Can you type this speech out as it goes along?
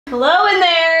Hello in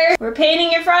there. We're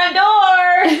painting your front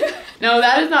door. No,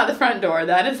 that is not the front door.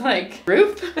 That is like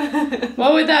roof.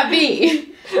 What would that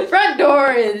be? Front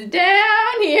door is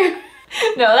down here.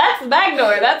 No, that's the back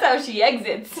door. That's how she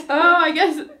exits. Oh, I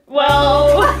guess.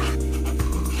 Well.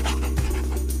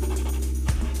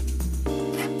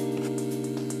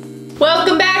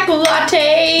 Welcome back,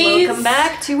 Lattes. Welcome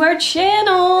back to our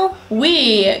channel.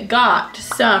 We got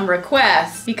some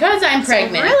requests because I'm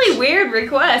pregnant. Some really weird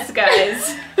requests,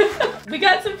 guys. We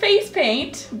got some face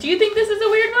paint. Do you think this is a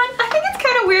weird one? I think it's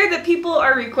kind of weird that people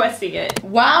are requesting it.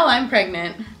 While I'm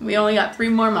pregnant, we only got 3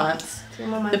 more months. 3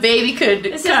 more months. The baby could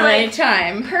come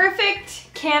anytime. Perfect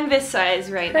canvas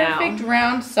size right now. Perfect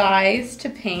round size to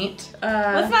paint.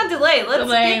 Let's not delay. Let's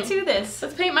get to this.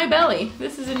 Let's paint my belly.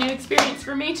 This is a new experience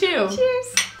for me too.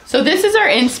 Cheers. So this is our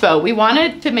inspo. We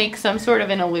wanted to make some sort of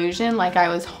an illusion like I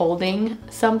was holding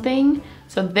something.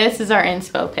 So this is our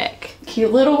inspo pic.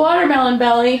 Cute little watermelon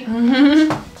belly.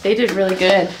 They did really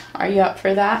good. Are you up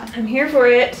for that? I'm here for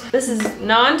it. This is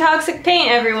non-toxic paint,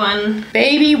 everyone.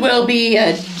 Baby will be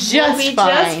just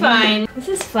fine. This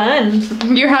is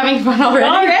fun. You're having fun already?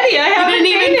 Already, I haven't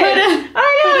even put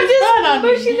I'm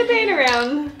just pushing the paint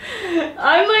around.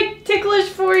 I'm like ticklish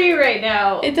for you right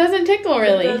now. It doesn't tickle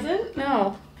really. It doesn't?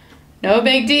 No. No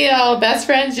big deal. Best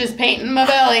friend's just painting my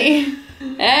belly.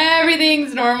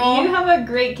 Everything's normal. You have a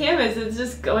great canvas. It's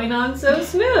just going on so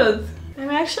smooth.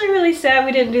 I'm actually really sad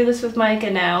we didn't do this with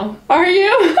Micah now. Are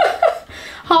you?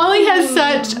 Holly has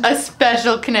such a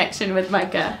special connection with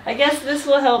Micah. I guess this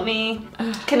will help me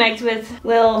connect with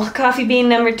Lil Coffee Bean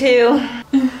number 2.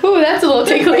 Ooh, that's a little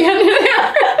tickly under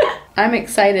there. I'm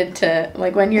excited to,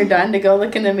 like, when you're done, to go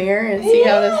look in the mirror and see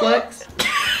how this looks.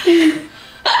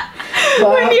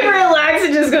 When you relax,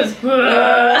 it just goes.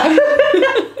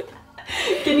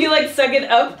 Can you like suck it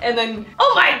up and then,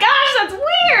 oh my gosh, that's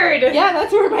weird! Yeah,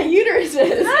 that's where my uterus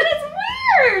is. That is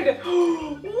weird!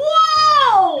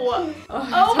 Whoa!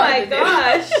 Oh my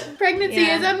gosh. Pregnancy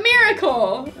is a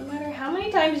miracle. No matter how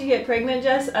many times you get pregnant,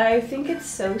 Jess, I think it's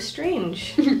so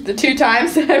strange. The 2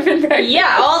 times that I've been pregnant?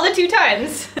 Yeah, all the 2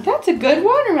 times. That's a good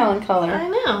watermelon color. I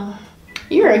know.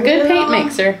 You're a good paint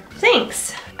mixer.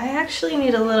 Thanks. I actually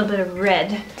need a little bit of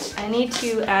red. I need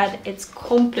to add its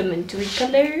complementary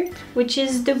color, which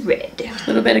is the red. A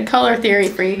little bit of color theory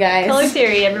for you guys. Color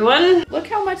theory, everyone. Look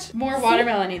how much more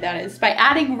watermelon-y that is by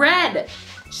adding red.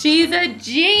 She's a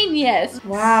genius.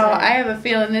 Wow, I have a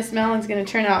feeling this melon's gonna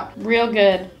turn out real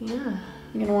good. Yeah.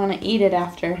 I'm gonna wanna eat it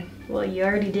after. Well, you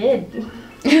already did.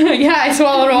 Yeah, I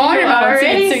swallowed a watermelon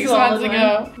seed 6 months one.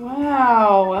 ago.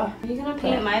 Wow. Are you gonna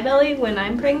paint my belly when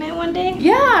I'm pregnant one day?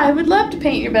 Yeah, I would love to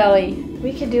paint your belly.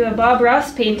 We could do a Bob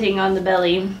Ross painting on the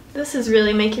belly. This is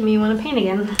really making me want to paint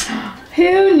again.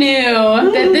 Who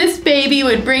knew that this baby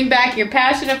would bring back your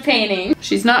passion of painting?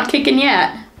 She's not kicking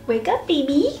yet. Wake up,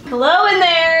 baby. Hello in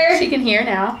there. She can hear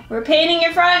now. We're painting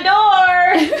your front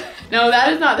door. No,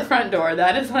 that is not the front door.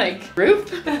 That is like roof.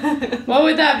 What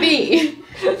would that be?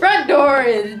 Front door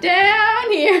is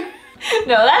down here.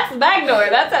 No, that's the back door.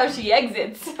 That's how she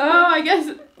exits. Oh, I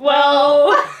guess.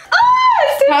 Well.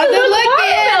 How's it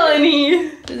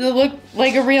looking? Does it look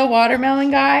like a real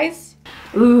watermelon, guys?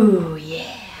 Ooh,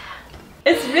 yeah.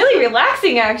 It's really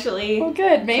relaxing, actually. Well,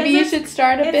 good. Maybe you should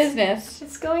start a business.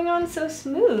 It's going on so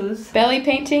smooth. Belly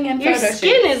painting and your photo shoots.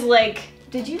 skin is like.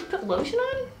 Did you put lotion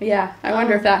on? Yeah, I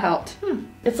wonder if that helped.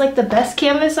 It's like the best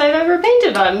canvas I've ever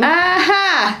painted on.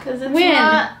 Aha! Because it's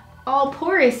not all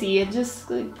porous-y. It just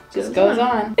goes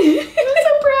on. I'm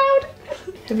so proud.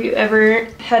 Have you ever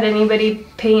had anybody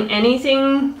paint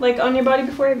anything like on your body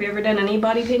before? Have you ever done any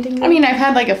body painting? I mean, I've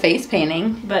had like a face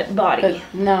painting. But body? But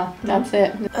no, that's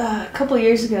it. A couple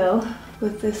years ago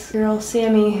with this girl,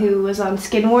 Sammy, who was on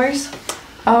Skin Wars.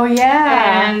 Oh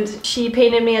yeah. And she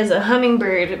painted me as a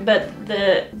hummingbird, but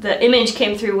the image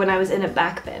came through when I was in a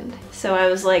back bend. So I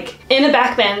was like in a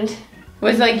back bend.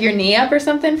 Was like your knee up or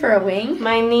something for a wing?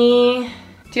 My knee.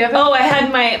 Do you have I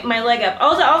had my leg up.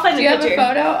 I'll find a picture. Do you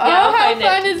have a photo? Yeah, oh, how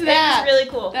fun is that? It's really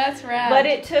cool. That's rad. But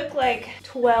it took like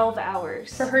 12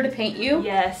 hours. For her to paint you?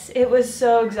 Yes, it was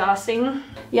so exhausting.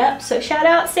 Yep, so shout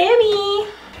out Sammy.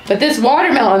 But this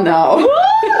watermelon though. Woo,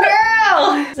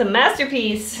 girl! It's a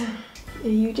masterpiece.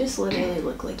 You just literally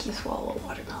look like you swallow a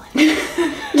watermelon.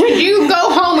 Did you go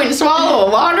home and swallow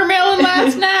a watermelon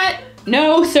last night?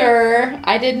 No, sir,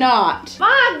 I did not.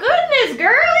 My goodness,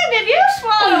 girlie, did you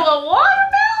swallow a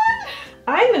watermelon?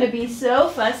 I'm gonna be so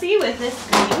fussy with this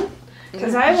green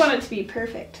because I want it to be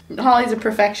perfect. Holly's a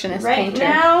perfectionist painter.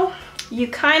 Right now, you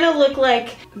kind of look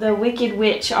like the Wicked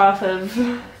Witch off of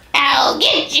I'll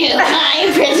Get You,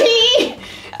 My Pretty,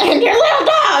 and your little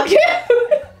dog.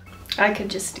 I could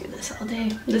just do this all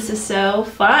day. This is so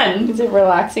fun. Is it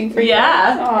relaxing for you?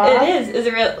 Yeah, Aww. it is. Is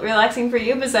it relaxing for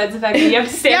you besides the fact that you have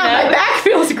to stand Yeah, up? my back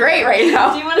feels great right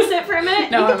now. Do you want to sit for a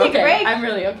minute? No, you can I'm take okay. a break. I'm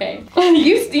really okay.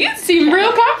 You seem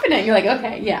real confident. You're like,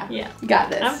 okay, yeah. Got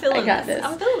this. I'm feeling I got this. this.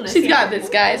 I'm feeling this. She's got this,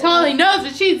 guys. Holly knows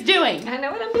what she's doing. I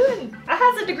know what I'm doing. I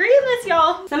has a degree in this,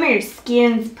 y'all. Some of your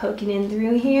skin's poking in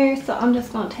through here, so I'm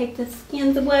just gonna take the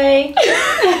skins away.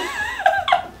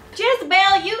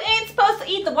 Jezebel, you ain't supposed to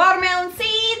eat the watermelon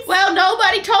seeds. Well,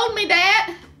 nobody told me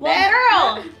that. Well,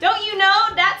 girl, don't you know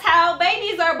that's how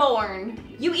babies are born?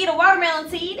 You eat a watermelon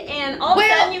seed and all of a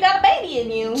sudden you got a baby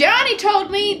in you. Johnny told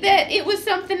me that it was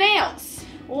something else.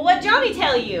 Well, what'd Johnny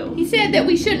tell you? He said that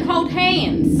we shouldn't hold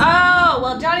hands. Oh,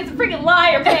 well, Johnny's a freaking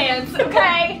liar pants,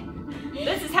 okay?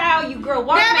 This is how you grow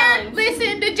watermelons. Never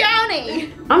listen to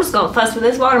Johnny. I'm just gonna fuss with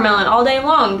this watermelon all day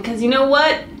long because you know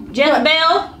what?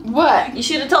 Jezebel, What? you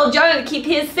should have told Johnny to keep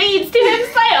his seeds to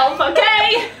himself,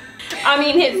 okay? I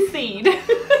mean his seed.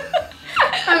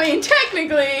 I mean,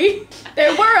 technically,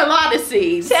 there were a lot of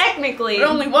seeds. Technically. But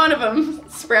only one of them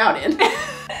sprouted.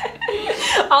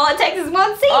 All it takes is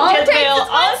one seed, All it Jezebel. takes is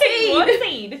All it takes is one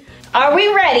seed. Are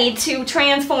we ready to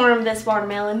transform this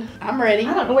watermelon? I'm ready.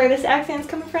 I don't know where this accent's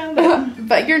coming from, but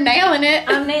But you're nailing it.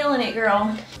 I'm nailing it,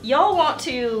 girl. Y'all want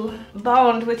to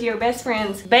bond with your best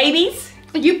friend's babies?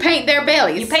 You paint their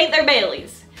bellies. You paint their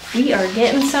bellies. We are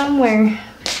getting somewhere.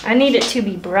 I need it to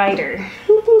be brighter.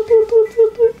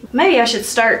 Maybe I should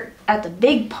start at the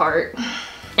big part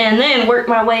and then work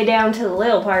my way down to the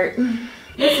little part.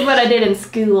 This is what I did in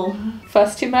school.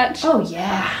 Fuss too much? Oh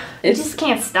yeah. It just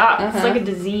can't stop. It's like a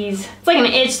disease. It's like an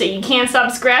itch that you can't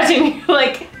stop scratching. You're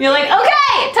like,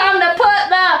 okay, time to put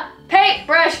the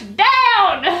paintbrush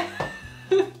down.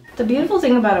 The beautiful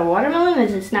thing about a watermelon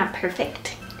is it's not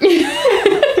perfect.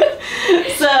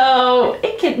 So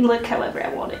it can look however I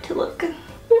want it to look.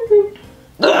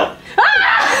 That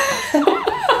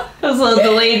was a little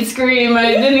delayed scream. I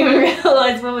didn't even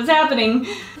realize what was happening.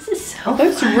 This is so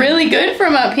Looks fun. really good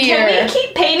from up here. Can we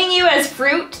keep painting you as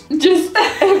fruit? Just,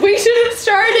 we should have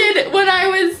started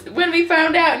when we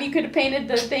found out and you could have painted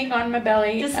the thing on my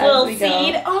belly. This as little we go.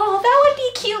 seed. Oh, that would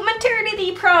be cute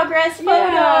maternity progress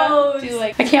photos.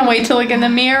 Yeah. I can't wait to look in the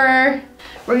mirror.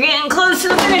 We're getting close to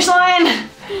the finish line.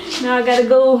 Now I gotta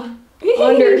go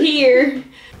under here.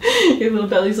 Your little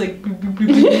belly's like.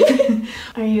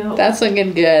 Are you? That's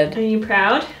looking good. Are you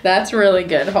proud? That's really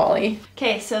good, Holly.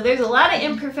 Okay, so there's a lot of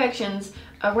imperfections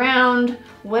around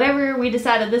whatever we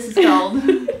decided this is called.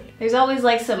 There's always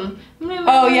like some.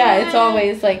 Oh yeah, it's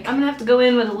always like I'm gonna have to go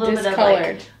in with a little bit of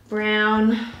discolored. like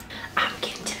brown. I'm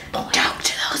getting to the point. Talk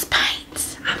to those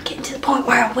paints. I'm getting to the point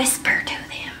where I whisper to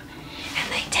them,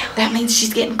 and they tell me. That means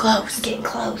she's getting close. Getting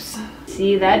close.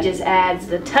 See, that just adds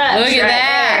the touch. Look at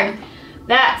that. There.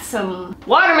 That's some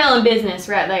watermelon business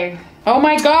right there. Oh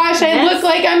my gosh, I look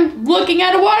like I'm looking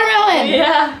at a watermelon.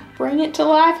 Yeah. Bring it to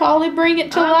life, Holly, bring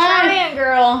it to I'm life. trying,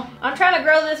 girl. I'm trying to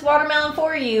grow this watermelon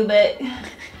for you, but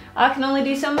I can only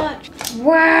do so much.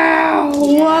 Wow.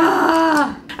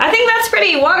 Yeah. I think that's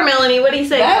pretty watermelon-y. What do you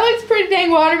say? That looks pretty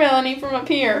dang watermelon-y from up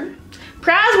here.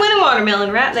 Prize winning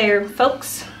watermelon right there,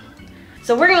 folks.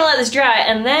 So we're gonna let this dry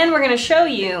and then we're gonna show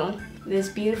you this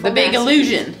beautiful The big masterpiece.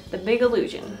 illusion. The big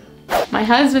illusion. My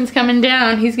husband's coming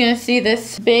down. He's gonna see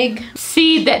this big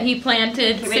seed that he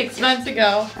planted Okay, wait. 6 months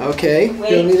ago. Okay, you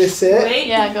Wait. want me to sit? Wait.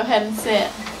 Yeah, go ahead and sit.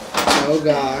 Oh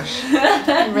gosh, You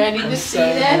ready to I'm see so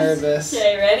this? nervous.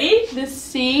 Okay, ready? This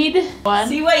seed. 1,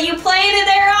 See what you planted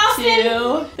there, Austin?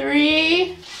 2,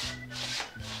 3.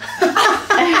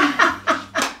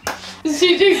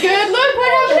 She did good. Look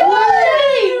what happened to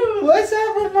Molly. What's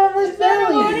up with Mama's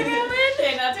belly?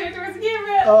 Okay, now turn towards the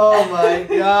camera. Oh my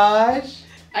gosh.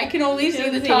 I can only see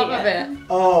the top of it.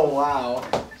 Oh wow.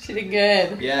 She did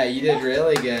good. Yeah, you did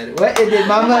really good. What, did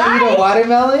Mama eat a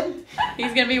watermelon?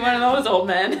 He's gonna be one of those old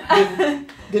men.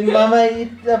 Did Mama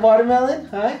eat the watermelon?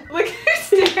 Huh? Look at her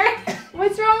staring.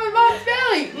 What's wrong with Mom's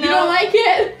belly? You No. don't like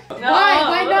it? No. Why?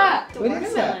 Why not? The What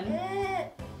is that? watermelon.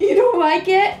 You don't like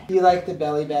it? Do you like the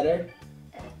belly better?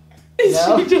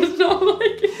 No? She does not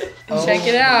like it. Check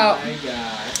it out. Oh my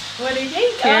gosh. What do you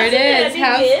think? Here it Austin? I is.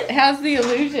 did good. How's the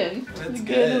illusion? That's The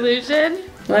good. illusion.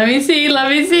 Let me see. Let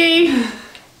me see.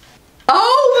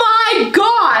 Oh my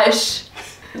gosh!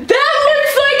 That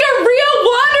looks like a real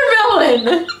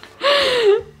watermelon.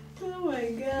 Oh my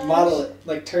god. Model it,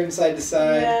 like turn side to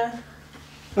side. Yeah.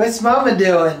 What's Mama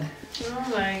doing?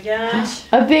 Oh my gosh.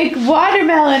 A big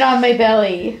watermelon on my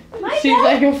belly. Micah? She's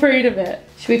like afraid of it.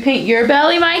 Should we paint your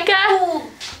belly, Micah?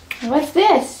 What's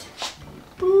this?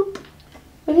 Boop.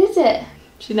 What is it?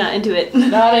 She's not into it.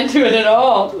 Not into it at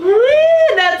all.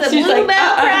 Woo, that's a She's Blue like,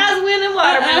 Bell prize winning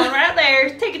watermelon right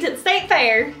there. Take it to the state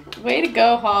fair. Way to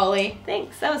go, Holly.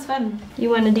 Thanks, that was fun. You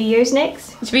want to do yours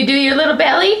next? Should we do your little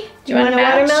belly? Do you want a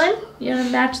watermelon? You want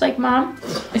to match like mom?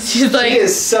 She's like, She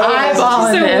is so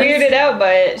eyeballing So this. weirded out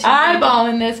by it. She's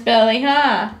Eyeballing this belly,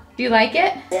 huh? Do you like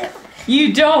it? Yeah.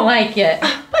 You don't like it.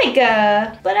 like,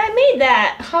 but I made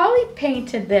that. Holly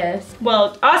painted this.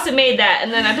 Well, Austin made that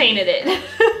and then I painted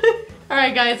it. All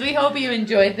right, guys, we hope you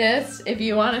enjoyed this. If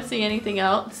you want to see anything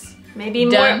else, maybe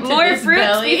done to more this fruits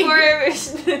belly.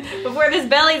 before this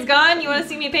belly's gone. You want to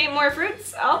see me paint more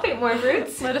fruits? I'll paint more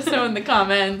fruits. let us know in the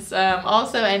comments.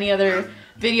 Also, any other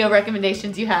video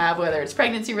recommendations you have, whether it's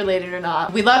pregnancy related or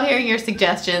not. We love hearing your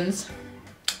suggestions.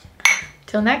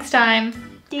 Till next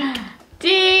time. Dink.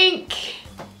 Dink.